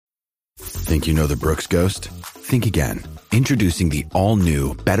Think you know the Brooks Ghost? Think again. Introducing the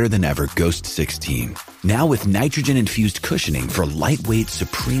all-new, better-than-ever Ghost 16. Now with nitrogen-infused cushioning for lightweight,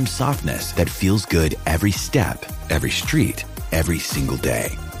 supreme softness that feels good every step, every street, every single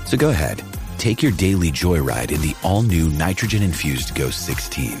day. So go ahead, take your daily joyride in the all-new nitrogen-infused Ghost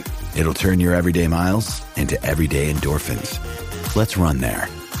 16. It'll turn your everyday miles into everyday endorphins. Let's run there.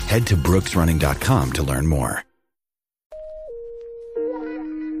 Head to brooksrunning.com to learn more.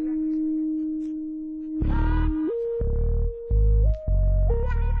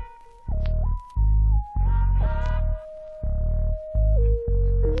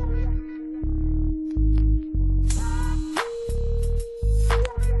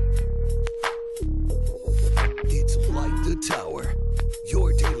 It's Light the Tower,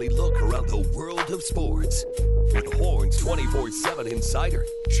 your daily look around the world of sports. With Horns 24/7 insider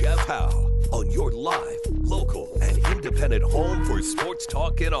Jeff Howe on your live, local, and independent home for sports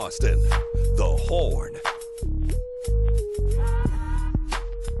talk in Austin. The Horn.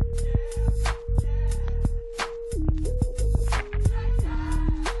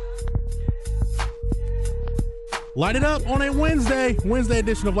 Light it up on a Wednesday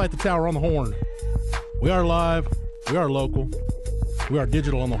edition of Light the Tower on the Horn. We are live, we are local, we are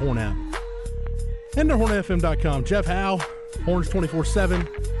digital on the Horn app. And to hornfm.com. Jeff Howe, Horns 24/7,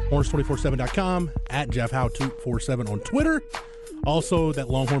 horns247.com, at Jeff Howe 247 on Twitter. Also, that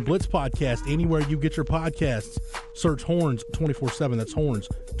Longhorn Blitz podcast, anywhere you get your podcasts, search Horns 24/7. That's Horns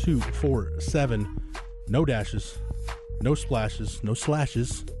 247. No dashes, no splashes, no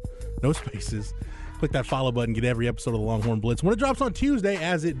slashes, no spaces. Click that follow button, get every episode of the Longhorn Blitz. When it drops on Tuesday,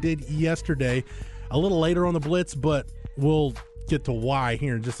 as it did yesterday, a little later on the Blitz, but we'll get to why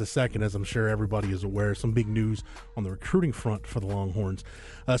here in just a second, as I'm sure everybody is aware. Some big news on the recruiting front for the Longhorns.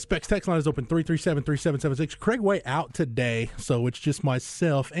 Specs text line is open 337-3776. Craig Way out today, so it's just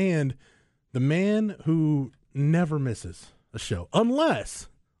myself and the man who never misses a show. Unless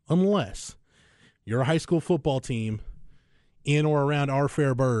you're a high school football team in or around our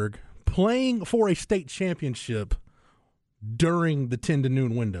Fairburg playing for a state championship during the 10 to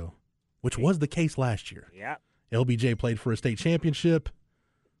noon window, which was the case last year. Yeah. LBJ played for a state championship.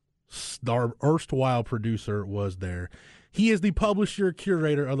 Our erstwhile producer was there. He is the publisher,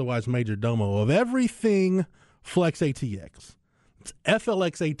 curator, otherwise major domo of everything Flex ATX. It's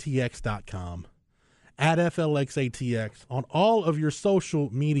flxatx.com, at flxatx on all of your social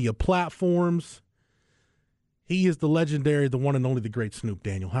media platforms. He is the legendary, the one and only, the great Snoop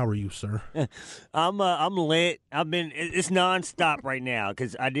Daniel. How are you, sir? I'm lit. It's nonstop right now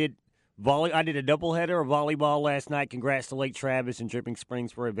because I did a doubleheader of volleyball last night. Congrats to Lake Travis and Dripping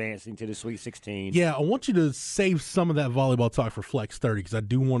Springs for advancing to the Sweet 16. Yeah, I want you to save some of that volleyball talk for Flex 30 because I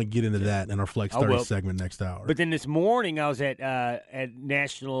do want to get into that in our Flex 30 segment next hour. But then this morning I was at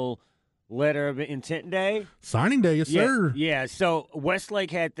National Letter of Intent Day. Signing day, yes, sir. Yeah, so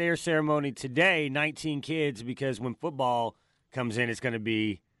Westlake had their ceremony today, 19 kids, because when football comes in, it's going to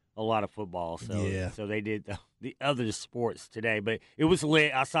be a lot of football. So they did the other sports today. But it was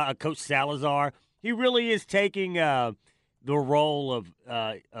lit. I saw Coach Salazar. He really is taking the role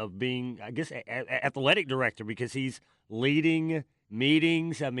of being, I guess, athletic director because he's leading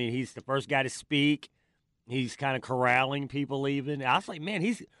meetings. I mean, he's the first guy to speak. He's kind of corralling people even. I was like, man,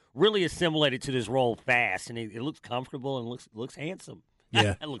 he's really assimilated to this role fast, and it looks comfortable and looks handsome.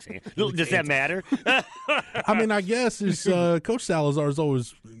 Yeah. It looks handsome. Does that matter? I mean, I guess it's, Coach Salazar is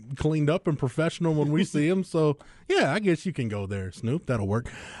always cleaned up and professional when we see him. So, yeah, I guess you can go there, Snoop. That'll work.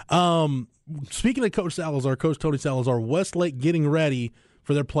 Speaking of Coach Salazar, Coach Tony Salazar, Westlake getting ready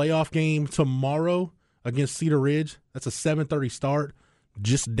for their playoff game tomorrow against Cedar Ridge. That's a 7:30 start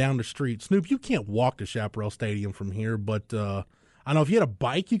just down the street. Snoop, you can't walk to Chaparral Stadium from here, but I know if you had a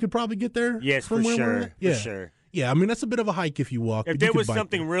bike, you could probably get there. Yes, from for where we're sure. at. Yeah. For sure. Yeah, I mean, that's a bit of a hike if you walk. If there was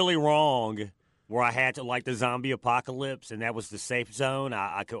something really wrong where I had to, like the zombie apocalypse, and that was the safe zone,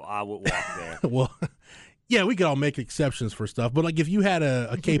 I would walk there. Well, yeah, we could all make exceptions for stuff, but like if you had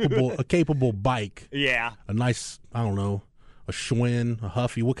a capable bike, yeah, a nice, I don't know, a Schwinn, a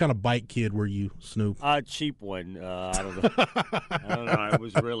Huffy. What kind of bike kid were you, Snoop? A cheap one. I don't know. I don't know. It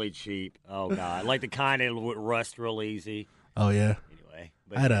was really cheap. Oh God, like the kind that would rust real easy. Oh yeah. Anyway,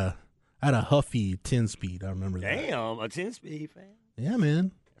 I had a Huffy 10-speed. I remember that. Damn, a 10-speed, fan. Yeah,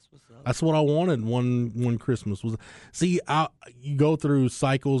 man. That's what's up. That's what I wanted one Christmas. You go through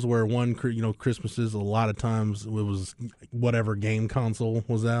cycles where Christmases, a lot of times it was whatever game console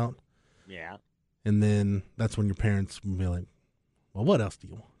was out. Yeah. And then that's when your parents would be like, well, what else do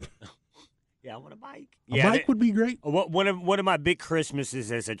you want? Yeah, I want a bike. A bike would be great. One of my big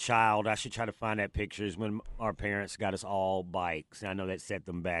Christmases as a child, I should try to find that picture, is when our parents got us all bikes. I know that set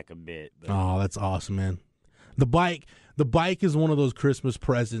them back a bit. But. Oh, that's awesome, man. The bike is one of those Christmas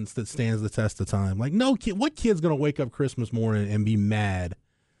presents that stands the test of time. Like, no kid, what kid's going to wake up Christmas morning and be mad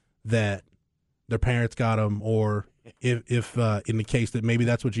that their parents got them, or if in the case that maybe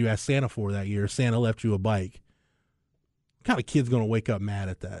that's what you asked Santa for that year, Santa left you a bike. What kind of kid's going to wake up mad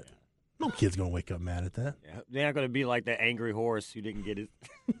at that? No kid's going to wake up mad at that. Yeah, they're not going to be like that angry horse who didn't get his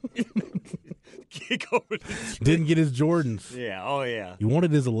kick over the tree. Didn't get his Jordans. Yeah, oh yeah. He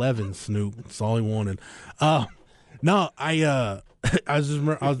wanted his 11s, Snoop. That's all he wanted. No, I was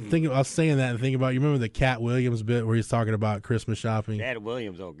saying that and thinking about, you remember the Cat Williams bit where he's talking about Christmas shopping? Cat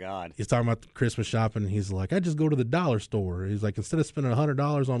Williams, oh God. He's talking about Christmas shopping. He's like, I just go to the dollar store. He's like, instead of spending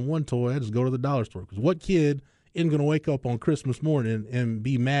 $100 on one toy, I just go to the dollar store. Because what kid isn't going to wake up on Christmas morning and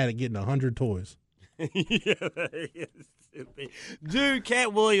be mad at getting 100 toys? Dude,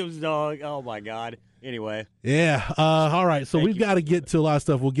 Cat Williams, dog. Oh, my God. Anyway. Yeah. All right. So we've got to get to a lot of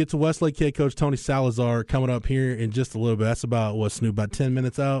stuff. We'll get to Westlake head coach Tony Salazar coming up here in just a little bit. That's about, what, Snoop, about 10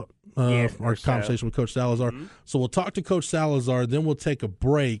 minutes out? Our conversation with Coach Salazar. Mm-hmm. So we'll talk to Coach Salazar, then we'll take a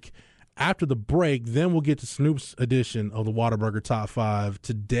break. After the break, then we'll get to Snoop's edition of the Whataburger Top 5.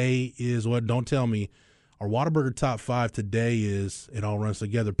 Today is what? Don't tell me. Our Whataburger Top 5 today is, it all runs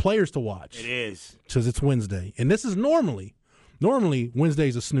together, players to watch. It is. Because it's Wednesday. And this is normally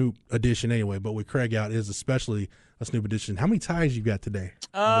Wednesday's a Snoop edition anyway, but with Craig out, it is especially a Snoop edition. How many ties you got today?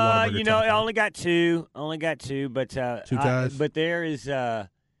 I only got two. But two ties? But there's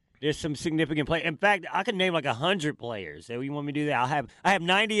some significant play. In fact, I could name like 100 players. So you want me to do that? I have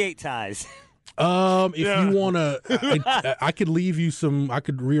 98 ties. If you want to, I could leave you some. I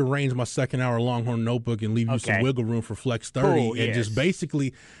could rearrange my second hour Longhorn Notebook and leave you some wiggle room for Flex 30, and just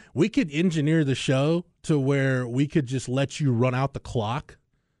basically, we could engineer the show to where we could just let you run out the clock.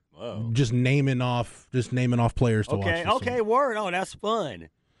 Whoa. Just naming off players to watch. Okay, word. Oh, that's fun.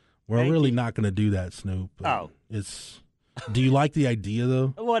 We're really not going to do that, Snoop. Do you like the idea,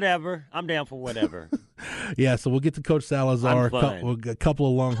 though? Whatever. I'm down for whatever. Yeah, so we'll get to Coach Salazar, a couple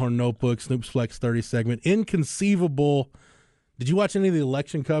of Longhorn Notebooks, Snoop's Flex 30 segment. Inconceivable. Did you watch any of the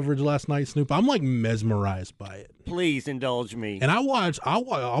election coverage last night, Snoop? I'm, like, mesmerized by it. Please indulge me. And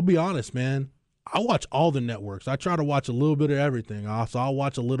I'll be honest, man, I watch all the networks. I try to watch a little bit of everything. So I'll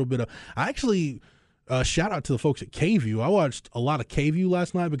watch a little bit of – I actually shout out to the folks at KView. I watched a lot of KView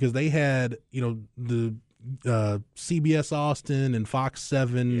last night because they had, the – CBS Austin and Fox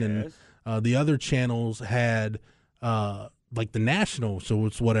 7 and the other channels had like the national, so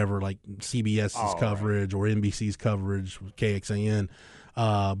it's whatever, like CBS's coverage or NBC's coverage with KXAN.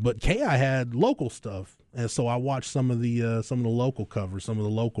 But KI had local stuff, and so I watched some of the local coverage, some of the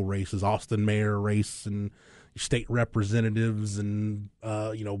local races, Austin mayor race and state representatives and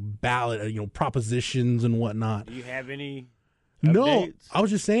ballot propositions and whatnot. Do you have any? No, updates? I was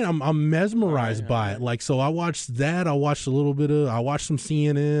just saying I'm mesmerized by it. Like, so I watched that. I watched I watched some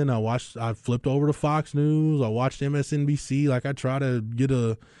CNN. I flipped over to Fox News. I watched MSNBC. Like, I try to get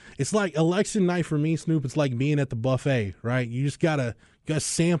it's like election night for me, Snoop. It's like being at the buffet, right? You just gotta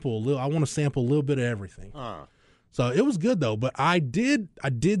sample. I want to sample a little bit of everything. So it was good though. But I did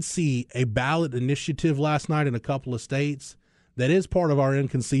see a ballot initiative last night in a couple of states that is part of our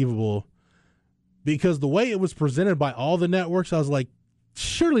inconceivable. Because the way it was presented by all the networks, I was like,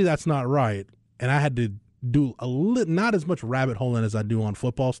 surely that's not right. And I had to do not as much rabbit holing as I do on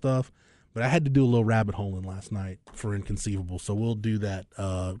football stuff, but I had to do a little rabbit holing last night for Inconceivable. So we'll do that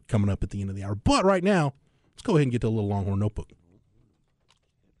coming up at the end of the hour. But right now, let's go ahead and get to a little Longhorn Notebook.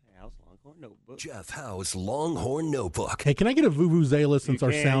 Jeff Howe's Longhorn Notebook. Hey, can I get a vuvuzela since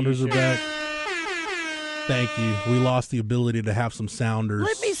our sounders are back? Thank you. We lost the ability to have some sounders.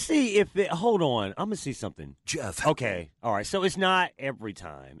 Let me see if it – hold on. I'm going to see something. Jeff. Okay. All right. So it's not every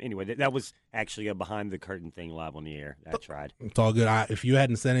time. Anyway, that was actually a behind-the-curtain thing live on the air. I tried. It's all good. If you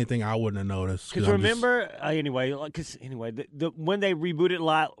hadn't said anything, I wouldn't have noticed. Because remember – when they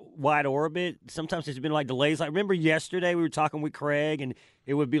rebooted Wide Orbit, sometimes there's been like delays. Like, remember yesterday we were talking with Craig and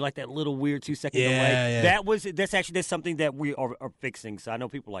it would be like that little weird 2-second delay. Yeah. That's something that we are fixing. So I know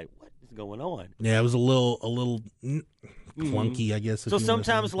people are like, what is going on? Yeah, it was a little clunky, I guess. So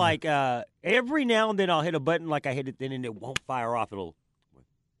sometimes, like, every now and then I'll hit a button like I hit it then and it won't fire off. It'll 1,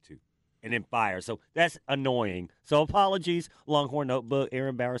 2, and then fire. So that's annoying. So apologies, Longhorn Notebook,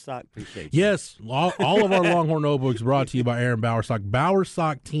 Aaron Bowersock. Appreciate you. Yes, all of our Longhorn Notebooks brought to you by Aaron Bowersock.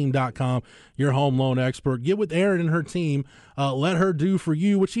 BowersockTeam.com, your home loan expert. Get with Aaron and her team. let her do for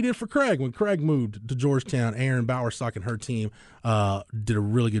you what she did for Craig when Craig moved to Georgetown. Aaron Bowersock and her team did a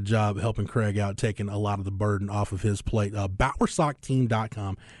really good job helping Craig out, taking a lot of the burden off of his plate.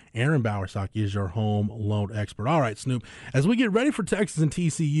 BowersockTeam.com. Aaron Bowersock is your home loan expert. All right, Snoop, as we get ready for Texas and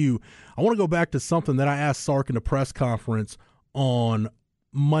TCU, I want to go back to something that I asked Sark in the press conference on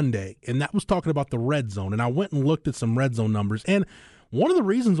Monday, and that was talking about the red zone. And I went and looked at some red zone numbers, and one of the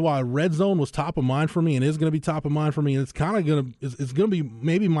reasons why red zone was top of mind for me and is going to be top of mind for me, and it's kind of going to be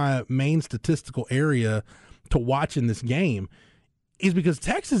maybe my main statistical area to watch in this game, is because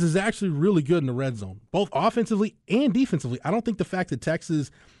Texas is actually really good in the red zone, both offensively and defensively. I don't think the fact that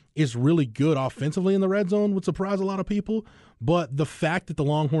Texas is really good offensively in the red zone would surprise a lot of people, but the fact that the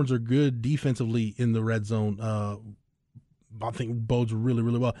Longhorns are good defensively in the red zone, I think bodes really,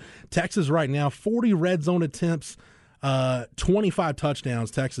 really well. Texas right now, 40 red zone attempts, 25 touchdowns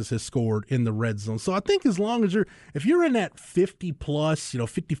Texas has scored in the red zone. So I think as long as if you're in that 50 plus,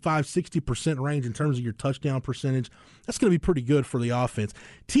 55, 60% range in terms of your touchdown percentage, that's going to be pretty good for the offense.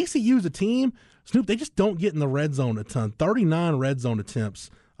 TCU's a team, Snoop, they just don't get in the red zone a ton. 39 red zone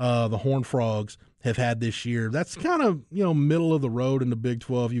attempts the Horned Frogs have had this year. That's kind of, middle of the road in the Big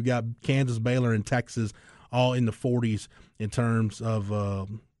 12. You've got Kansas, Baylor, and Texas all in the 40s in terms of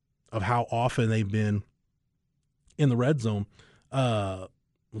how often they've been in the red zone.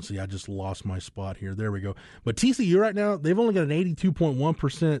 Let's see, I just lost my spot here. There we go. But TCU right now, they've only got an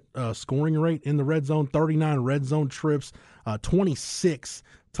 82.1% scoring rate in the red zone, 39 red zone trips, 26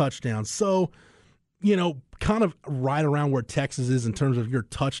 touchdowns. So, kind of right around where Texas is in terms of your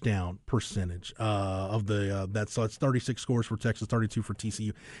touchdown percentage of the so it's 36 scores for Texas, 32 for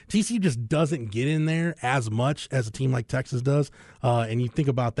TCU. TCU just doesn't get in there as much as a team like Texas does. And you think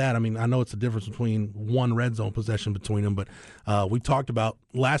about that. I mean, I know it's a difference between one red zone possession between them, but we talked about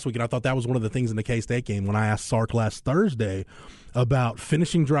last week, and I thought that was one of the things in the K-State game when I asked Sark last Thursday about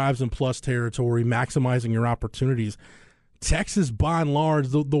finishing drives in plus territory, maximizing your opportunities. Texas, by and large,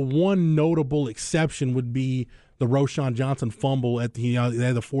 the one notable exception would be the Roschon Johnson fumble at they had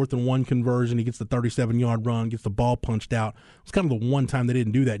the 4th and 1 conversion. He gets the 37-yard run, gets the ball punched out. It's kind of the one time they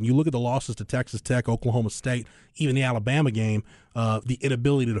didn't do that. And you look at the losses to Texas Tech, Oklahoma State, even the Alabama game, the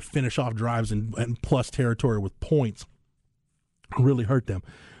inability to finish off drives in plus territory with points really hurt them.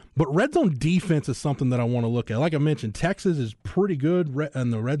 But red zone defense is something that I want to look at. Like I mentioned, Texas is pretty good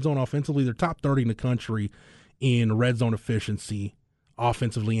in the red zone offensively. They're top 30 in the country in red zone efficiency,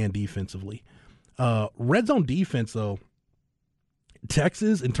 offensively and defensively. Red zone defense, though,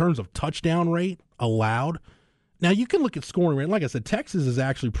 Texas, in terms of touchdown rate allowed, now you can look at scoring rate. Like I said, Texas is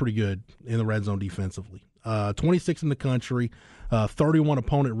actually pretty good in the red zone defensively. 26 in the country, 31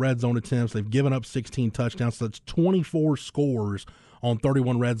 opponent red zone attempts. They've given up 16 touchdowns, so that's 24 scores on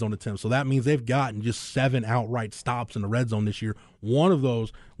 31 red zone attempts. So that means they've gotten just 7 outright stops in the red zone this year. One of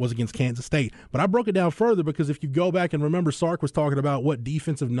those was against Kansas State. But I broke it down further because if you go back and remember, Sark was talking about what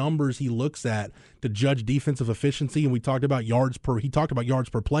defensive numbers he looks at to judge defensive efficiency, and he talked about yards per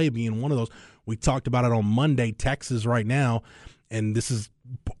play being one of those. We talked about it on Monday. Texas right now, and this is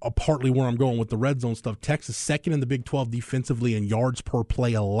partly where I'm going with the red zone stuff, Texas second in the Big 12 defensively in yards per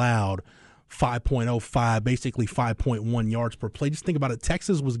play allowed, 5.05, basically 5.1 yards per play. Just think about it.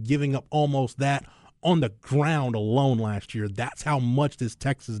 Texas was giving up almost that on the ground alone last year. That's how much this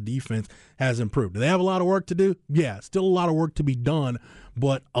Texas defense has improved. Do they have a lot of work to do? Yeah, still a lot of work to be done,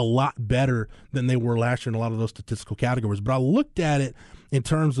 but a lot better than they were last year in a lot of those statistical categories. But I looked at it in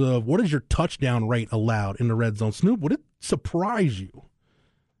terms of what is your touchdown rate allowed in the red zone. Snoop, would it surprise you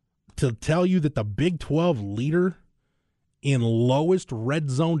to tell you that the Big 12 leader in lowest red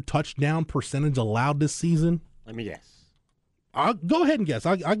zone touchdown percentage allowed this season? Let me guess. I'll go ahead and guess.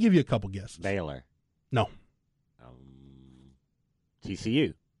 I'll give you a couple guesses. Baylor. No.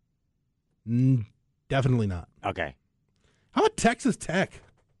 TCU. Definitely not. Okay. How about Texas Tech?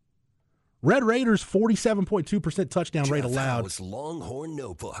 Red Raiders, 47.2% touchdown rate allowed. Jeff Howe's Longhorn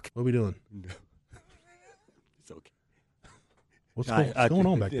Notebook. What are we doing? It's okay. What's going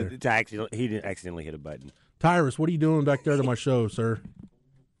on back there? He didn't accidentally hit a button. Tyrus, what are you doing back there to my show, sir?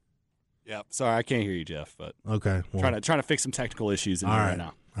 Yeah, sorry, I can't hear you, Jeff. But okay, well, trying to fix some technical issues in here right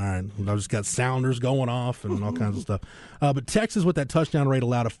now. All right, I've just got sounders going off and all kinds of stuff. But Texas with that touchdown rate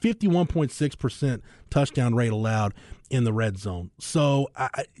allowed, a 51.6% touchdown rate allowed in the red zone. So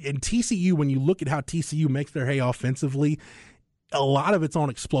in TCU, when you look at how TCU makes their hay offensively, a lot of it's on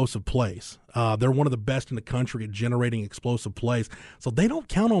explosive plays. They're one of the best in the country at generating explosive plays. So they don't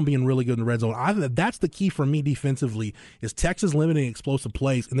count on being really good in the red zone. That's the key for me defensively is Texas limiting explosive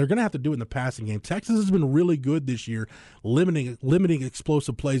plays, and they're going to have to do it in the passing game. Texas has been really good this year limiting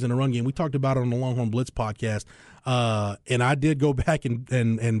explosive plays in the run game. We talked about it on the Longhorn Blitz podcast, and I did go back and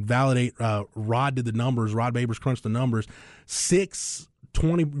validate. Rod did the numbers. Rod Babers crunched the numbers.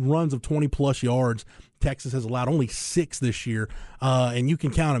 20 runs of 20-plus yards. Texas has allowed only 6 this year, and you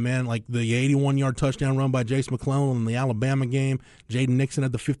can count them, man. Like the 81-yard touchdown run by Jace McClellan in the Alabama game. Jaden Nixon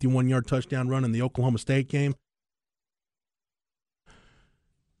had the 51-yard touchdown run in the Oklahoma State game.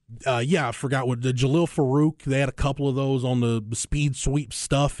 I forgot what the Jalil Farouk. They had a couple of those on the speed sweep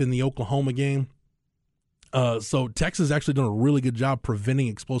stuff in the Oklahoma game. So Texas has actually done a really good job preventing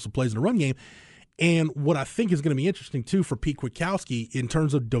explosive plays in the run game. And what I think is going to be interesting, too, for Pete Kwiatkowski in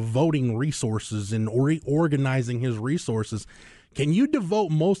terms of devoting resources and reorganizing his resources, can you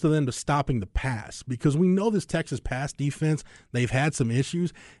devote most of them to stopping the pass? Because we know this Texas pass defense, they've had some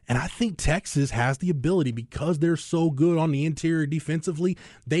issues, and I think Texas has the ability, because they're so good on the interior defensively,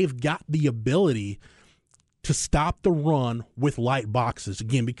 they've got the ability to stop the run with light boxes,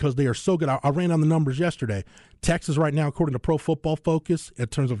 again, because they are so good. I ran on the numbers yesterday. Texas right now, according to Pro Football Focus, in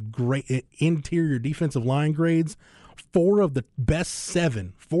terms of great interior defensive line grades, 4 of the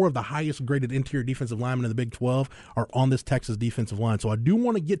highest graded interior defensive linemen in the Big 12 are on this Texas defensive line. So I do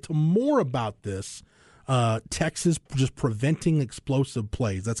want to get to more about this. Texas just preventing explosive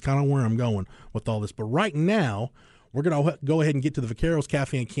plays. That's kind of where I'm going with all this. But right now, we're going to go ahead and get to the Vaqueros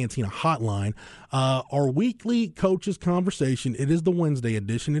Cafe and Cantina hotline. Our weekly coaches conversation, it is the Wednesday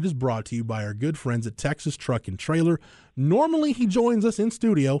edition. It is brought to you by our good friends at Texas Truck and Trailer. Normally he joins us in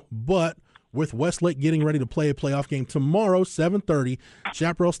studio, but with Westlake getting ready to play a playoff game tomorrow, 7:30,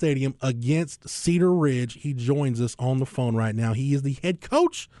 Chaparral Stadium against Cedar Ridge, he joins us on the phone right now. He is the head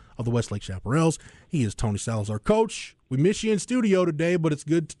coach of the Westlake Chaparrals. He is Tony Salazar. Coach, we miss you in studio today, but it's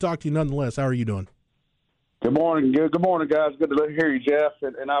good to talk to you nonetheless. How are you doing? Good morning. Good morning, guys. Good to hear you, Jeff.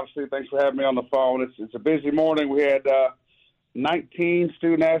 And obviously, thanks for having me on the phone. It's a busy morning. We had 19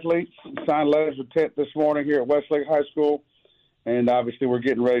 student-athletes sign letters of intent this morning here at Westlake High School. And obviously, we're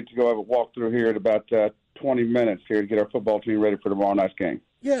getting ready to go have a walkthrough here in about 20 minutes here to get our football team ready for tomorrow night's game.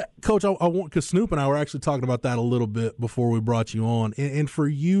 Yeah, Coach, I want, because Snoop and I were actually talking about that a little bit before we brought you on. And for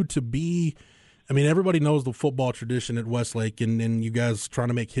you to be, I mean, everybody knows the football tradition at Westlake, and you guys trying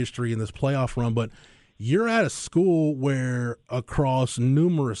to make history in this playoff run, but you're at a school where across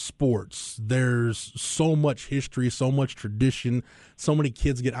numerous sports, there's so much history, so much tradition, so many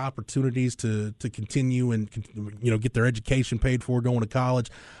kids get opportunities to continue and get their education paid for going to college.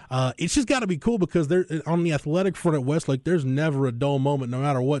 It's just got to be cool because on the athletic front at Westlake, there's never a dull moment, no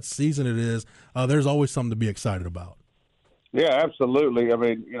matter what season it is. There's always something to be excited about. Yeah, absolutely. I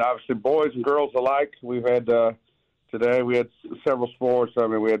mean, obviously boys and girls alike. We've had today we had several sports. I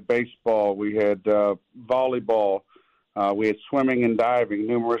mean, we had baseball, we had volleyball, we had swimming and diving,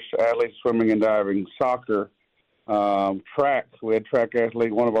 numerous athletes swimming and diving, soccer, track. We had track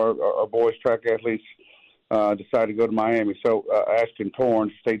athlete, one of our boys' track athletes decided to go to Miami. So Ashton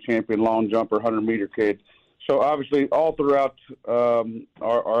Torrance, state champion long jumper, 100-meter kid. So obviously all throughout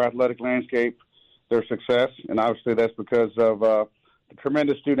our athletic landscape, their success, and obviously that's because of the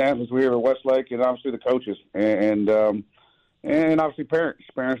tremendous student athletes we have at Westlake, and obviously the coaches, and obviously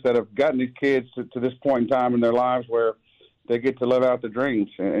parents that have gotten these kids to this point in time in their lives where they get to live out their dreams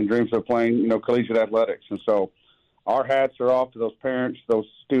and dreams of playing, collegiate athletics. And so our hats are off to those parents, those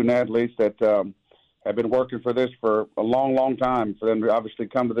student athletes that have been working for this for a long, long time. For them to obviously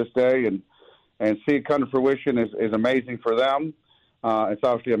come to this day and see it come to fruition is amazing for them. It's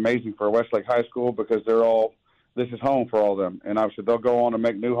obviously amazing for Westlake High School because this is home for all of them. And obviously they'll go on and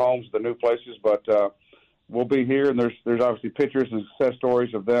make new homes, the new places, but we'll be here, and there's obviously pictures and success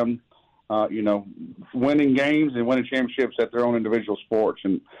stories of them, winning games and winning championships at their own individual sports.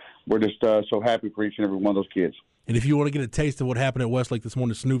 And we're just so happy for each and every one of those kids. And if you want to get a taste of what happened at Westlake this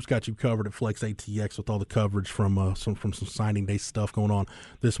morning, Snoop's got you covered at Flex ATX with all the coverage from some signing day stuff going on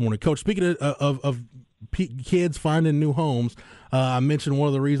this morning. Coach, speaking of kids finding new homes, I mentioned one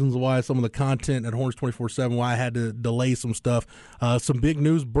of the reasons why some of the content at Horns 24/7, why I had to delay some stuff. Some big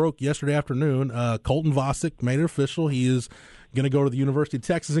news broke yesterday afternoon. Colton Vasek made it official. He is going to go to the University of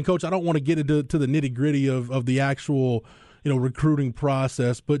Texas. And, Coach, I don't want to get into the nitty-gritty of the actual recruiting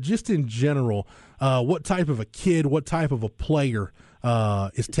process, but just in general, what type of a kid, what type of a player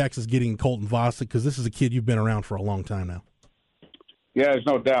is Texas getting Colton Vasek? Because this is a kid you've been around for a long time now. Yeah, there's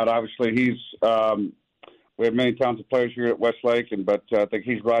no doubt. Obviously, he's we have many talented players here at Westlake, but I think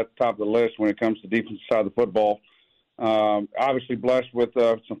he's right at the top of the list when it comes to defensive side of the football. Obviously blessed with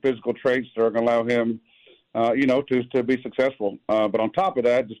some physical traits that are going to allow him, to be successful. But on top of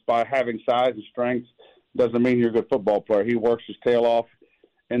that, just by having size and strength doesn't mean you're a good football player. He works his tail off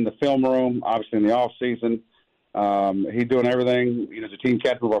in the film room, obviously in the off season. He's doing everything. He's a team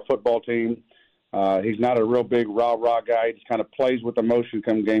captain of our football team. He's not a real big rah-rah guy. He just kind of plays with emotion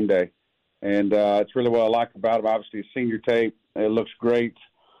come game day. And it's really what I like about him. Obviously, his senior tape, it looks great.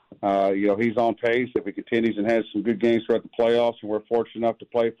 He's on pace. If he continues and has some good games throughout the playoffs, and we're fortunate enough to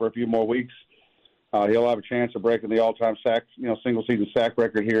play for a few more weeks, he'll have a chance of breaking the all-time sack, single-season sack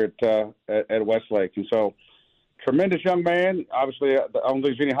record here at Westlake. And so, tremendous young man. Obviously, I don't think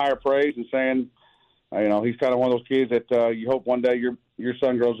there's any higher praise in saying, he's kind of one of those kids that you hope one day your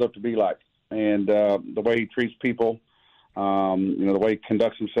son grows up to be like. And the way he treats people, the way he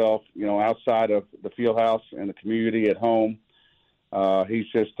conducts himself, outside of the field house and the community at home. He's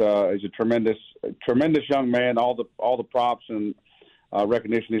a tremendous young man. All the props and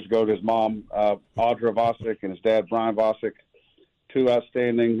recognition needs to go to his mom, Audra Vosick, and his dad, Brian Vosick. Two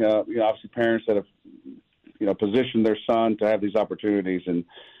outstanding, obviously parents that have, positioned their son to have these opportunities. And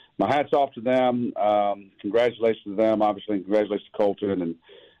my hat's off to them. Congratulations to them, obviously, and congratulations to Colton.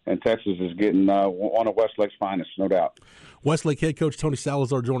 And Texas is getting one of Westlake's finest, no doubt. Westlake head coach Tony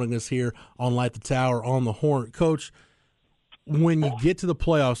Salazar joining us here on Light the Tower on the Horn. Coach, when you get to the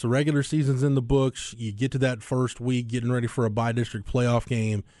playoffs, the regular season's in the books, you get to that first week getting ready for a bi-district playoff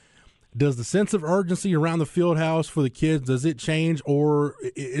game, does the sense of urgency around the field house for the kids, does it change, or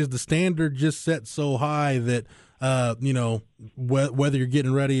is the standard just set so high that, whether you're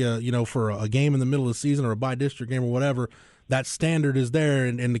getting ready, for a game in the middle of the season or a bi-district game or whatever, that standard is there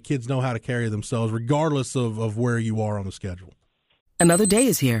and the kids know how to carry themselves regardless of where you are on the schedule? Another day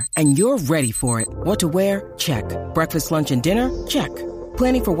is here, and you're ready for it. What to wear? Check. Breakfast, lunch, and dinner? Check.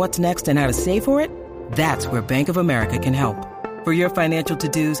 Planning for what's next and how to save for it? That's where Bank of America can help. For your financial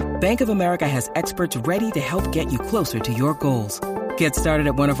to-dos, Bank of America has experts ready to help get you closer to your goals. Get started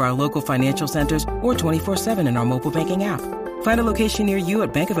at one of our local financial centers or 24/7 in our mobile banking app. Find a location near you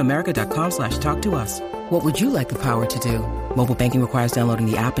at bankofamerica.com/talktous. What would you like the power to do? Mobile banking requires downloading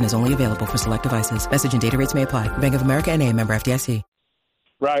the app and is only available for select devices. Message and data rates may apply. Bank of America N.A., member FDIC.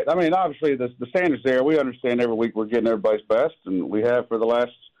 Right. I mean, obviously, the standards there. We understand every week we're getting everybody's best, and we have for the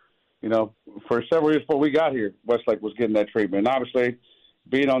last, for several years before we got here, Westlake was getting that treatment. And obviously,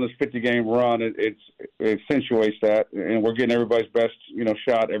 being on this 50-game run, it accentuates that, and we're getting everybody's best,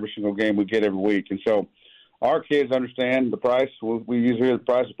 shot every single game we get every week. And so our kids understand the price. We usually hear the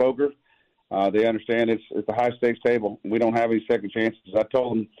price of poker. They understand it's a high-stakes table. We don't have any second chances. I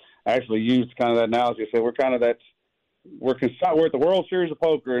told them, I actually used kind of that analogy. I said, we're at the World Series of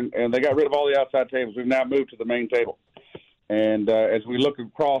Poker, and they got rid of all the outside tables. We've now moved to the main table. And as we look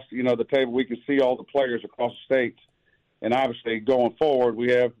across, the table, we can see all the players across the state. And obviously, going forward, we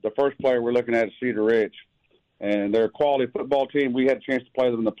have the first player we're looking at is Cedar Ridge. And they're a quality football team. We had a chance to play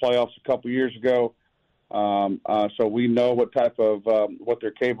them in the playoffs a couple years ago. So we know what type of what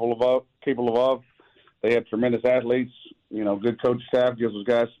they're capable of. They have tremendous athletes. Good coach staff gives those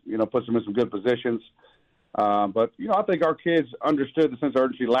guys, puts them in some good positions. But I think our kids understood the sense of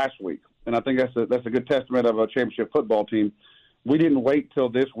urgency last week, and I think that's a good testament of a championship football team. We didn't wait till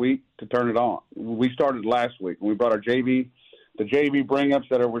this week to turn it on. We started last week, and we brought our JV, the JV bring-ups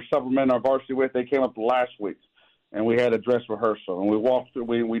that we're supplementing our varsity with. They came up last week, and we had a dress rehearsal, and we walked through.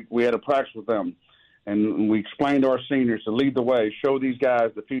 We had a practice with them, and we explained to our seniors to lead the way, show these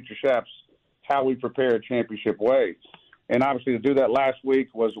guys, the future chefs, how we prepare a championship way. And obviously to do that last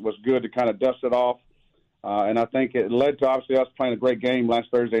week was good to kind of dust it off. And I think it led to obviously us playing a great game last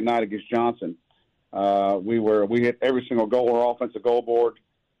Thursday night against Johnson. We hit every single goal on our offensive goal board.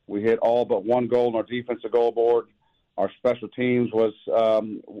 We hit all but one goal on our defensive goal board. Our special teams was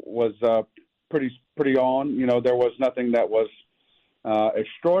pretty on. There was nothing that was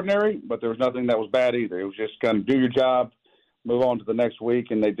extraordinary, but there was nothing that was bad either. It was just kind of do your job, move on to the next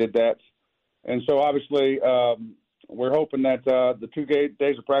week, and they did that. And so obviously we're hoping that the 2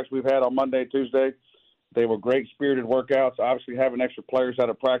 days of practice we've had on Monday and Tuesday, they were great spirited workouts. Obviously having extra players out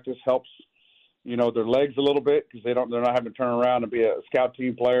of practice helps, their legs a little bit because they're not having to turn around and be a scout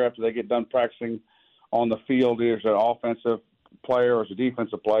team player after they get done practicing on the field, either as an offensive player or as a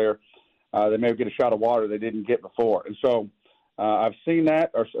defensive player. They may get a shot of water they didn't get before. And so I've seen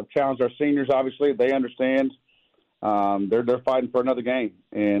that. I've challenged our seniors, obviously. They understand. They're fighting for another game,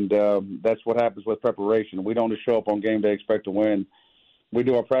 and that's what happens with preparation. We don't just show up on game day expect to win. We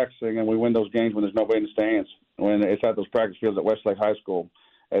do our practicing, and we win those games when there's nobody in the stands, when it's at those practice fields at Westlake High School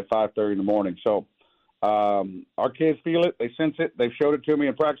at 5:30 in the morning. So our kids feel it. They sense it. They've showed it to me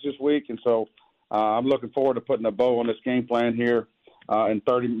in practice this week, and so I'm looking forward to putting a bow on this game plan here in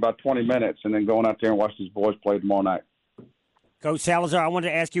about 20 minutes, and then going out there and watch these boys play tomorrow night. Coach Salazar, I wanted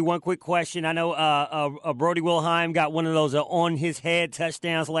to ask you one quick question. I know Brody Wilhelm got one of those on-his-head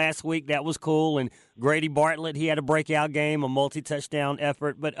touchdowns last week. That was cool. And Grady Bartlett, he had a breakout game, a multi-touchdown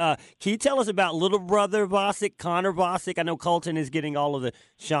effort. But can you tell us about little brother Vosick, Connor Vosick? I know Colton is getting all of the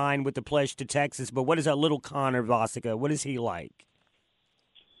shine with the pledge to Texas, but what is our little Connor Vosick? What is he like?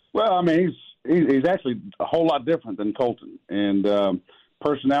 Well, I mean, he's actually a whole lot different than Colton. And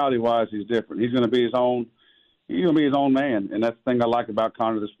personality-wise, he's different. He's going to be his own. He's going to be his own man, and that's the thing I like about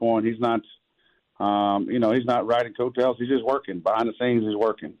Connor at this point. He's not, he's not riding coattails. He's just working. Behind the scenes, he's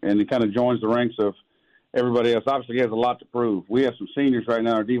working. And he kind of joins the ranks of everybody else. Obviously, he has a lot to prove. We have some seniors right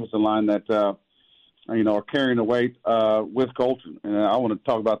now in our defensive line that, are carrying the weight with Colton. And I want to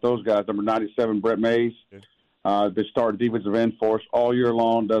talk about those guys. Number 97, Brett Mays. They started defensive end for us all year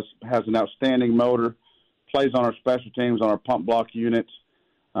long, has an outstanding motor, plays on our special teams, on our pump block unit.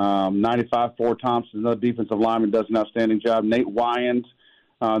 95, Ford Thompson, another defensive lineman, does an outstanding job. Nate Wyand.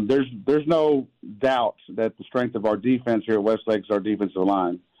 There's no doubt that the strength of our defense here at Westlake is our defensive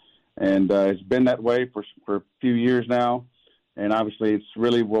line. And it's been that way for a few years now. And obviously it's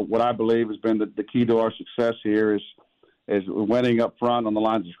really what I believe has been the key to our success here is winning up front on the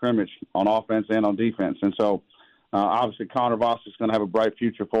lines of scrimmage on offense and on defense. And so obviously Connor Voss is going to have a bright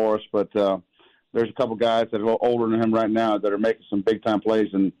future for us, but there's a couple guys that are a little older than him right now that are making some big-time plays,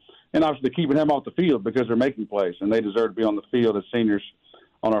 and obviously keeping him off the field because they're making plays, and they deserve to be on the field as seniors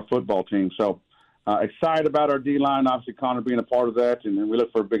on our football team. So excited about our D-line, obviously Connor being a part of that, and we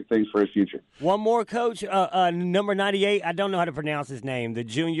look for big things for his future. One more, Coach. Number 98, I don't know how to pronounce his name. The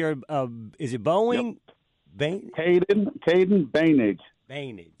junior, is it Boeing? Yep. Caden Bainig.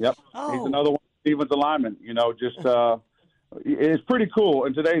 Bainig. Yep. Oh. He's another one, defensive lineman, it's pretty cool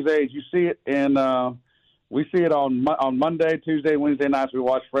in today's age. You see it we see it on Monday, Tuesday, Wednesday nights. We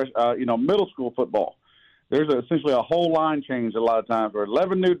watch middle school football. There's essentially a whole line change a lot of times where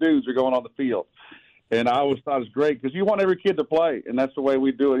 11 new dudes are going on the field. And I always thought it was great because you want every kid to play. And that's the way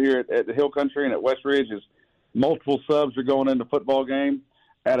we do it here at the Hill Country and at West Ridge is multiple subs are going into football game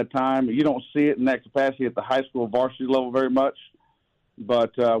at a time. You don't see it in that capacity at the high school varsity level very much.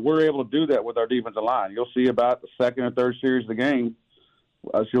 But we're able to do that with our defensive line. You'll see about the second or third series of the game,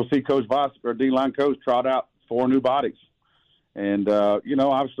 you'll see Coach Voss, our D-line coach, trot out 4 new bodies. And,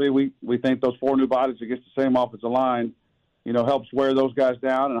 obviously we think those 4 new bodies against the same offensive line, helps wear those guys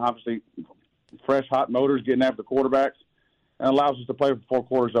down. And obviously fresh, hot motors getting after quarterbacks and allows us to play for 4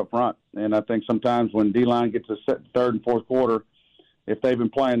 quarters up front. And I think sometimes when D-line gets to third and fourth quarter, if they've been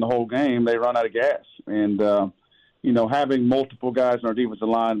playing the whole game, they run out of gas. And, having multiple guys in our defensive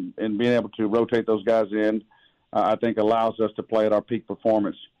line and being able to rotate those guys in, I think allows us to play at our peak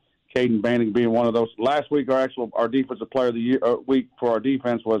performance. Caden Banning being one of those. Last week, our defensive player of the year week for our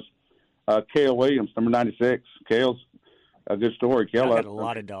defense was Cale Williams, number 96. Cale's a good story. Cale had a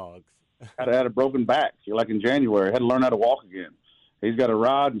lot of dogs. had a broken back, like in January. Had to learn how to walk again. He's got a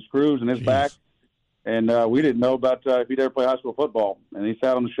rod and screws in his back. And we didn't know about if he'd ever play high school football. And he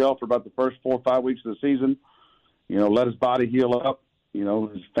sat on the shelf for about the first 4 or 5 weeks of the season. Let his body heal up.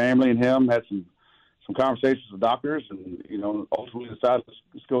 His family and him had some conversations with doctors, and ultimately decided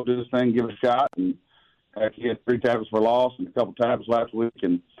let's go do this thing, give it a shot. And he had 3 tackles for loss and a couple tackles last week,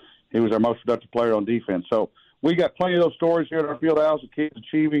 and he was our most productive player on defense. So we got plenty of those stories here at our field house of kids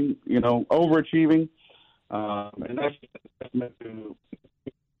achieving, overachieving, and that's meant to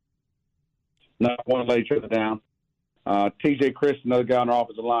not want to let each other down. TJ Chris, another guy on our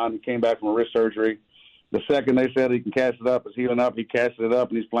offensive line, who came back from a wrist surgery. The second they said he can cast it up, is healing up. He casted it up,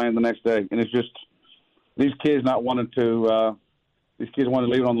 and he's playing the next day. And it's just these kids wanted to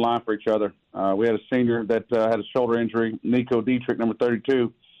leave it on the line for each other. We had a senior that had a shoulder injury, Nico Dietrich, number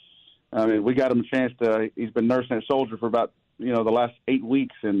 32. I mean, we got him a chance he's been nursing a soldier for about, the last 8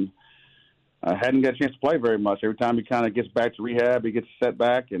 weeks, and hadn't got a chance to play very much. Every time he kind of gets back to rehab, he gets a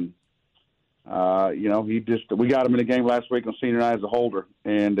setback, and we got him in a game last week on senior night as a holder,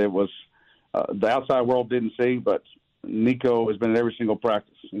 and it was the outside world didn't see, but Nico has been at every single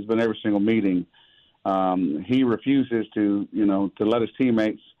practice. He's been at every single meeting. He refuses to let his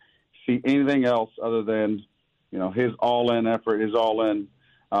teammates see anything else other than, his all-in effort, his all-in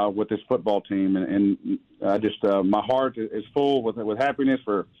with this football team. And I just my heart is full with happiness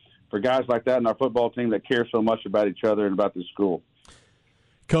for guys like that in our football team that care so much about each other and about this school.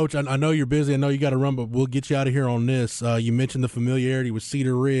 Coach, I know you're busy. I know you got to run, but we'll get you out of here on this. You mentioned the familiarity with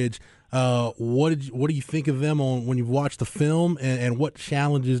Cedar Ridge. What do you think of them when you've watched the film, and what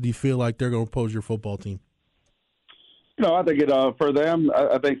challenges do you feel like they're going to pose your football team? I think for them,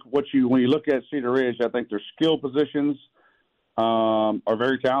 I think when you look at Cedar Ridge, I think their skill positions are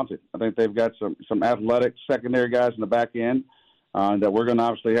very talented. I think they've got some athletic secondary guys in the back end that we're going to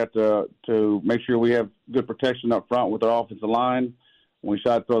obviously have to make sure we have good protection up front with our offensive line. When we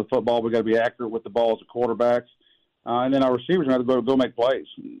try to throw the football, we got to be accurate with the ball as a quarterback. And then our receivers are going to have to go make plays.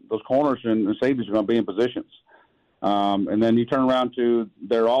 Those corners and safeties are going to be in positions. And then you turn around to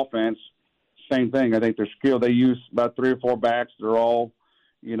their offense, same thing. I think their skill, they use about 3 or 4 backs. They're all,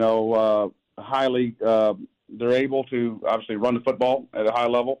 highly they're able to obviously run the football at a high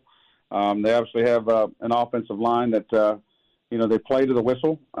level. They obviously have an offensive line that, they play to the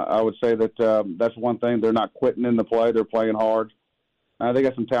whistle. I would say that that's one thing. They're not quitting in the play. They're playing hard. They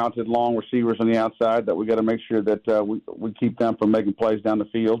got some talented long receivers on the outside that we got to make sure that we keep them from making plays down the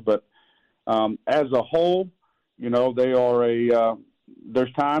field. But as a whole, they are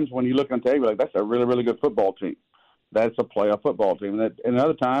there's times when you look on tape, like, that's a really, really good football team. That's a playoff football team. And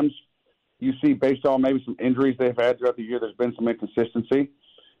other times you see, based on maybe some injuries they've had throughout the year, there's been some inconsistency.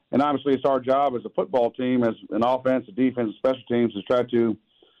 And obviously it's our job as a football team, as an offense, a defense, and special teams, to try to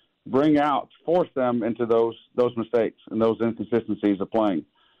force them into those mistakes and those inconsistencies of playing.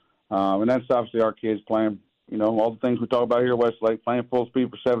 And that's obviously our kids playing, all the things we talk about here at Westlake, playing full speed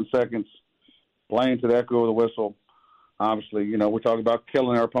for 7 seconds, playing to the echo of the whistle. Obviously, we're talking about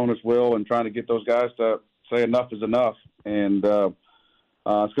killing our opponent's will and trying to get those guys to say enough is enough. And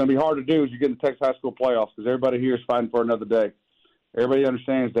it's going to be hard to do as you get in the Texas high school playoffs, because everybody here is fighting for another day. Everybody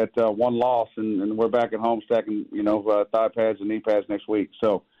understands that one loss and we're back at home stacking, thigh pads and knee pads next week.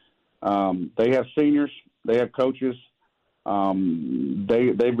 So they have seniors, they have coaches.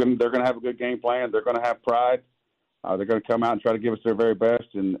 They're going to have a good game plan. They're going to have pride. They're going to come out and try to give us their very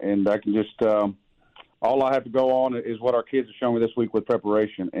best. And I can just all I have to go on is what our kids have shown me this week with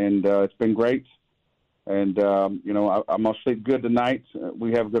preparation. And it's been great. And, I'm going to sleep good tonight.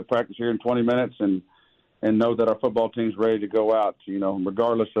 We have a good practice here in 20 minutes and know that our football team's ready to go out,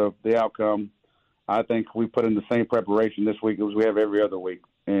 regardless of the outcome. I think we put in the same preparation this week as we have every other week.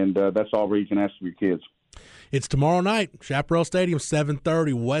 And that's all we can ask of your kids. It's tomorrow night, Chaparral Stadium,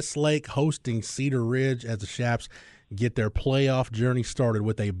 7:30, Westlake hosting Cedar Ridge as the Chaps get their playoff journey started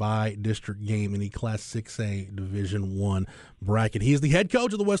with a by-district game in the Class 6A Division I bracket. He is the head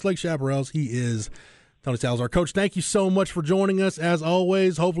coach of the Westlake Chaparrals. He is Tony Salazar. Coach, thank you so much for joining us, as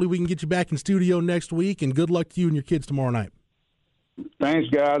always. Hopefully we can get you back in studio next week, and good luck to you and your kids tomorrow night. Thanks,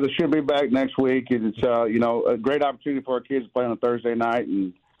 guys. I should be back next week. It's a great opportunity for our kids to play on a Thursday night,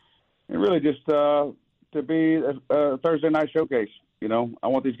 and really just to be a Thursday night showcase. I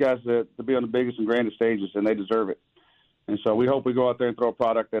want these guys to be on the biggest and grandest stages, and they deserve it. And so we hope we go out there and throw a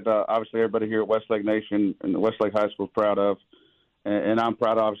product that obviously everybody here at Westlake Nation and Westlake High School is proud of. And I'm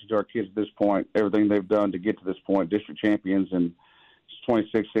proud, obviously, to our kids at this point, everything they've done to get to this point, district champions and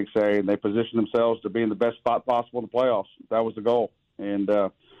 26 6A, and they position themselves to be in the best spot possible in the playoffs. That was the goal. And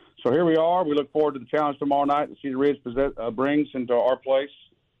so here we are. We look forward to the challenge tomorrow night that Cedar Ridge brings into our place.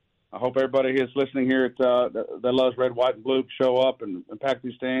 I hope everybody who's listening here that loves red, white, and blue show up and pack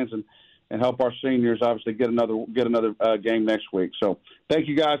these stands and help our seniors obviously get another game next week. So thank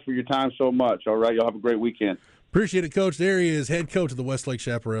you guys for your time so much. All right, y'all have a great weekend. Appreciate it, Coach. There he is, head coach of the Westlake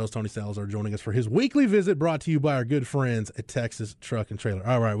Chaparrals, Tony Salazar, joining us for his weekly visit, brought to you by our good friends at Texas Truck and Trailer.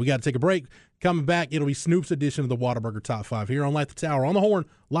 All right, we got to take a break. Coming back, it'll be Snoop's edition of the Whataburger Top 5 here on Light the Tower, on the Horn,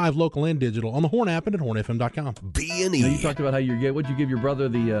 live, local, and digital, on the Horn app and at hornfm.com. B&E. You talked about how what'd you give your brother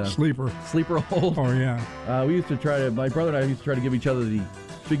the sleeper hold? Oh, yeah. My brother and I used to try to give each other the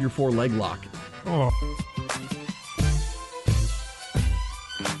figure 4 leg lock. Oh.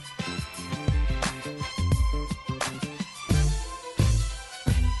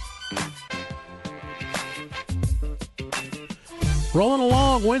 Rolling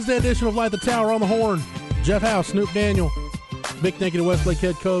along, Wednesday edition of Light the Tower on the Horn. Jeff Howe, Snoop Daniel. Big thank you to Westlake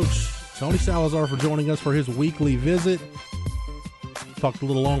head coach Tony Salazar for joining us for his weekly visit. Talked a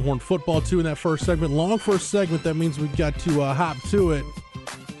little Longhorn football, too, in that first segment. Long first segment, that means we've got to hop to it.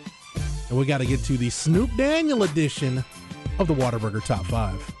 And we got to get to the Snoop Daniel edition of the Whataburger Top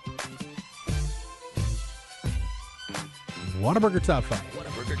 5. Whataburger Top 5.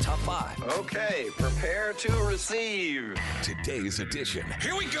 Whataburger Top 5. Okay, prepare to receive Today's edition.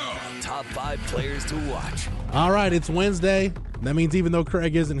 Here we go. Top 5 players to watch. All right, it's Wednesday. That means even though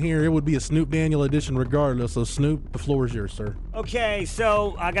Craig isn't here, it would be a Snoop Daniel edition regardless. So, Snoop, the floor is yours, sir. Okay,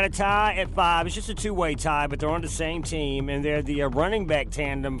 so I got a tie at 5. It's just a two-way tie, but they're on the same team, and they're the running back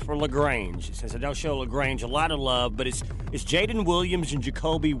tandem for LaGrange. Since I don't show LaGrange a lot of love, but it's Jaden Williams and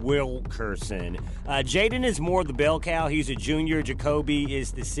Jacoby Wilkerson. Jaden is more the bell cow. He's a junior. Jacoby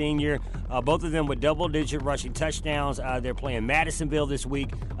is the senior. Both of them with double-digit rushing touchdowns. They're playing Madisonville this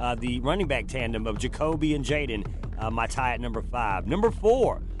week. The running back tandem of Jacoby and Jaden, my tie at number 5. Number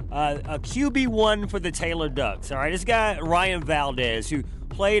 4. A QB1 for the Taylor Ducks. All right, this guy, Ryan Valdez, who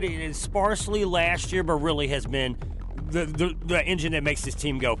played sparsely last year, but really has been the engine that makes this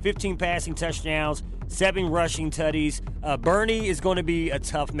team go. 15 passing touchdowns, 7 rushing tutties. Bernie is going to be a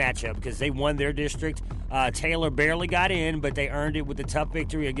tough matchup because they won their district. Taylor barely got in, but they earned it with a tough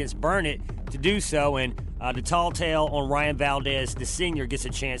victory against Burnett to do so. And the tall tale on Ryan Valdez, the senior, gets a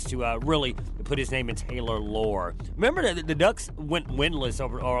chance to really put his name in Taylor lore. Remember the Ducks went winless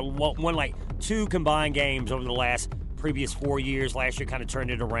won like 2 combined games over the previous 4 years. Last year kind of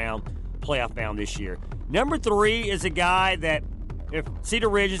turned it around. Playoff bound this year. Number 3 is a guy that if Cedar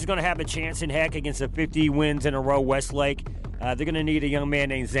Ridge is going to have a chance in heck against the 50 wins in a row Westlake, they're going to need a young man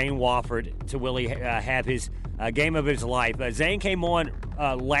named Zane Wofford to really have his game of his life. Zane came on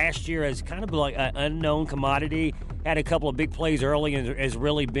last year as kind of like an unknown commodity, had a couple of big plays early, and has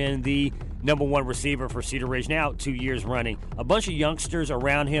really been the number 1 receiver for Cedar Ridge now 2 years running. A bunch of youngsters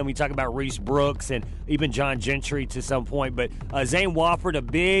around him. We talk about Reese Brooks and even John Gentry to some point, but Zane Wofford, a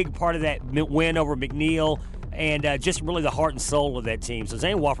big part of that win over McNeil, and just really the heart and soul of that team. So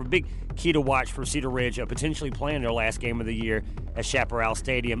Zane Wofford, big key to watch for Cedar Ridge, potentially playing their last game of the year at Chaparral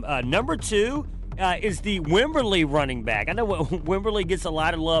Stadium. Number 2 is the Wimberley running back. I know Wimberley gets a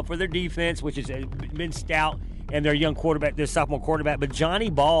lot of love for their defense, which has been stout, and their young quarterback, their sophomore quarterback. But Johnny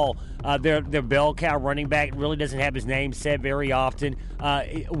Ball, their bell cow running back, really doesn't have his name said very often.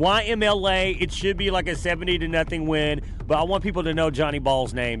 YMLA, it should be like a 70-0 win, but I want people to know Johnny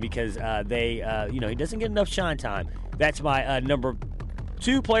Ball's name because he doesn't get enough shine time. That's my number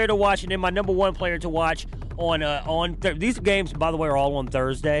 2 player to watch, and then my number 1 player to watch on these games, by the way, are all on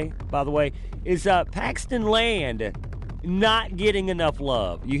Thursday, by the way, is Paxton Land. Not getting enough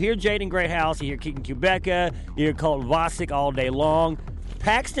love. You hear Jaden Greathouse, you hear Keaton Kubeka, you hear Colton Vosick all day long.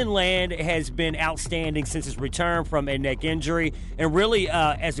 Paxton Land has been outstanding since his return from a neck injury, and really,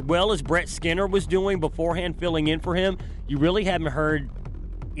 as well as Brett Skinner was doing beforehand, filling in for him, you really haven't heard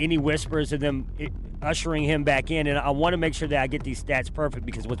any whispers of them ushering him back in, and I want to make sure that I get these stats perfect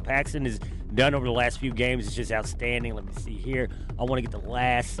because what Paxton has done over the last few games is just outstanding. Let me see here. I want to get the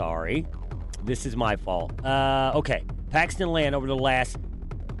last, sorry. This is my fault. Okay. Paxton Land over the last,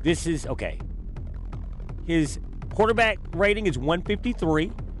 his quarterback rating is 153.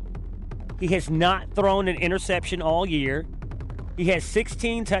 He has not thrown an interception all year. He has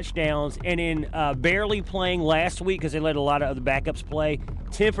 16 touchdowns, and in barely playing last week because they let a lot of other backups play,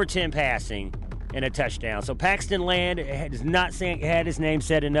 10 for 10 passing and a touchdown. So Paxton Land has not had his name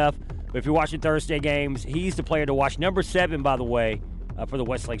said enough, but if you're watching Thursday games, he's the player to watch. Number 7, by the way, for the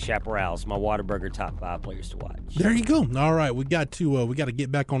Westlake Chaparrals, my Whataburger top 5 players to watch. There you go. All right, we got to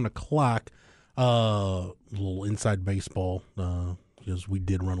get back on the clock. A little inside baseball because we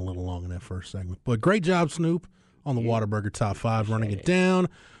did run a little long in that first segment. But great job, Snoop, on the Whataburger top 5, running it down.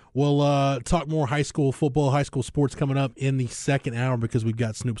 We'll talk more high school football, high school sports coming up in the second hour because we've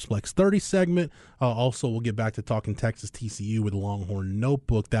got Snoop's Flex 30 segment. Also, we'll get back to talking Texas TCU with the Longhorn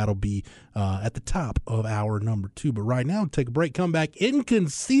Notebook. That'll be at the top of hour number 2. But right now, take a break, come back.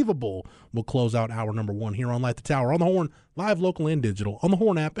 Inconceivable. We'll close out hour number 1 here on Light the Tower on the Horn, live, local, and digital, on the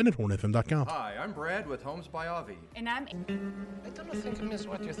Horn app and at hornfm.com. Hi, I'm Brad with Homes by Avi. And I don't think it means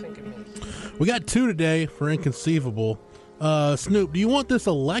what you think it means. We got 2 today for Inconceivable. Snoop, do you want this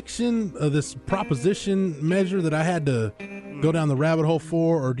election, this proposition measure that I had to go down the rabbit hole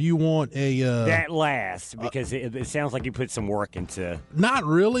for, or do you want a... that last, because it sounds like you put some work into... Not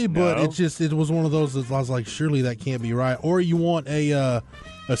really, but it was one of those that I was like, surely that can't be right. Or you want a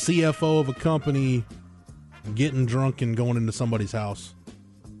CFO of a company getting drunk and going into somebody's house.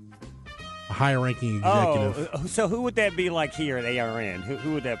 A higher-ranking executive. Oh, so who would that be like here at ARN?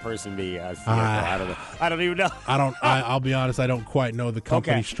 Who would that person be? I don't even know. I'll be honest. I don't quite know the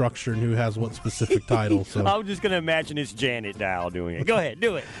company structure and who has what specific title. So I'm just gonna imagine it's Janet Dial doing it. Go ahead,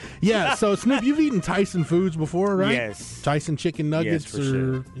 do it. Yeah. So Snoop, you've eaten Tyson Foods before, right? Yes. Tyson chicken nuggets, yes,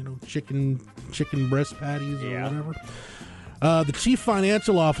 or sure. chicken breast patties, or whatever. The chief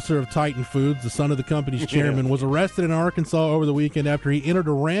financial officer of Titan Foods, the son of the company's chairman, was arrested in Arkansas over the weekend after he entered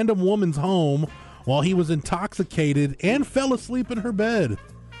a random woman's home while he was intoxicated and fell asleep in her bed.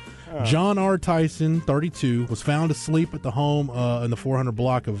 John R. Tyson, 32, was found asleep at the home in the 400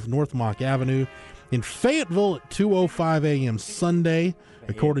 block of North Mock Avenue. in Fayetteville at 2:05 a.m. Sunday.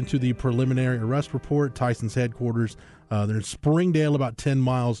 According to the preliminary arrest report, Tyson's headquarters, they're in Springdale, about 10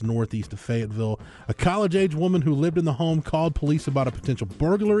 miles northeast of Fayetteville. A college-age woman who lived in the home called police about a potential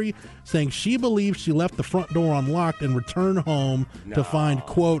burglary, saying she believes she left the front door unlocked and returned home to find,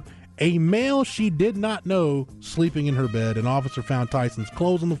 quote, a male she did not know sleeping in her bed. An officer found Tyson's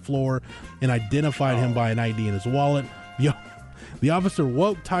clothes on the floor and identified him by an ID in his wallet. The officer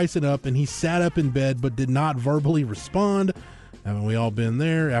woke Tyson up, and he sat up in bed but did not verbally respond. Haven't we all been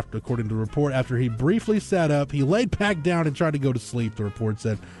there? According to the report, after he briefly sat up, he laid back down and tried to go to sleep, the report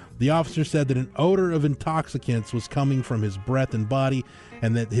said. The officer said that an odor of intoxicants was coming from his breath and body,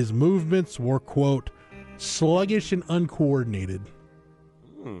 and that his movements were, quote, sluggish and uncoordinated.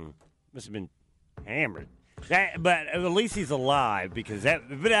 Must have been hammered. But at least he's alive, because if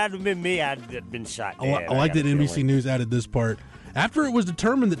it had been me, I'd have been shot dead. I like that NBC News added this part. After it was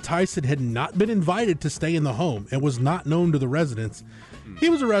determined that Tyson had not been invited to stay in the home and was not known to the residents, he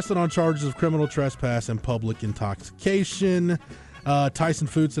was arrested on charges of criminal trespass and public intoxication. Tyson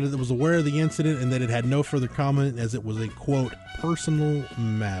Foods said that it was aware of the incident and that it had no further comment, as it was a, quote, personal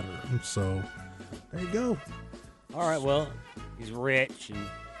matter. So, there you go. All right, well, he's rich and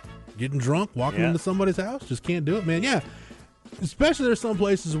getting drunk, walking into somebody's house, just can't do it, man. Yeah, especially there's some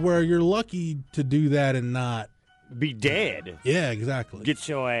places where you're lucky to do that and not be dead. Yeah, exactly. Get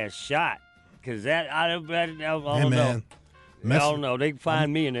your ass shot, because that I don't know. Man, I don't know. They can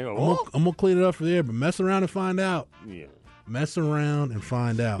find me in there. I'm gonna clean it up for the air, but mess around and find out. Yeah, mess around and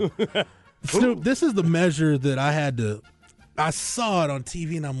find out. Snoop, this is the measure that I saw it on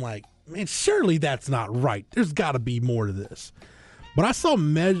TV, and I'm like, man, surely that's not right. There's got to be more to this. But I saw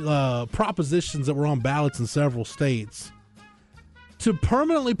propositions that were on ballots in several states to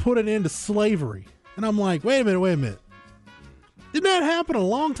permanently put an end to slavery. And I'm like, wait a minute. Didn't that happen a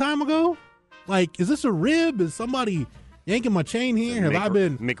long time ago? Like, is this a rib? Is somebody yanking my chain here? Have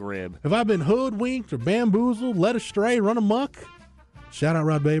I been hoodwinked or bamboozled, led astray, run amok? Shout out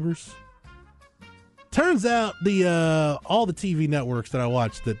Rod Babers. Turns out all the TV networks that I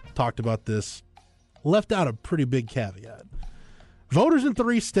watched that talked about this left out a pretty big caveat. Voters in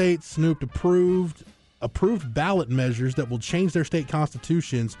 3 states, Snoop, approved ballot measures that will change their state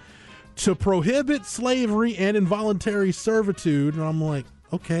constitutions to prohibit slavery and involuntary servitude. And I'm like,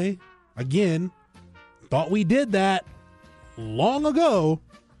 okay, again, thought we did that long ago.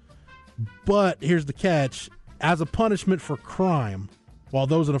 But here's the catch. As a punishment for crime, while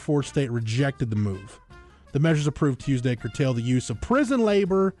those in a 4th state rejected the move. The measures approved Tuesday curtail the use of prison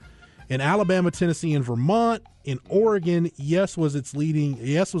labor in Alabama, Tennessee, and Vermont. In Oregon, Yes was leading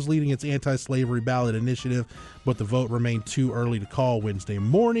its anti-slavery ballot initiative, but the vote remained too early to call Wednesday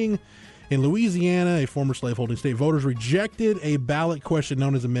morning. In Louisiana, a former slaveholding state, voters rejected a ballot question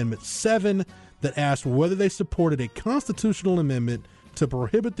known as Amendment 7 that asked whether they supported a constitutional amendment to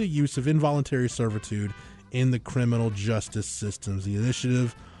prohibit the use of involuntary servitude in the criminal justice systems. The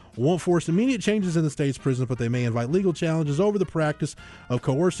initiative won't force immediate changes in the state's prisons, but they may invite legal challenges over the practice of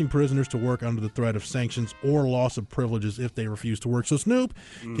coercing prisoners to work under the threat of sanctions or loss of privileges if they refuse to work. So, Snoop,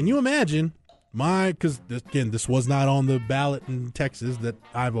 can you imagine because, again, this was not on the ballot in Texas that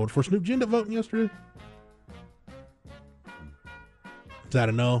I voted for. Snoop, did you end up voting yesterday? Is that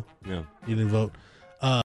a no? No. You didn't vote?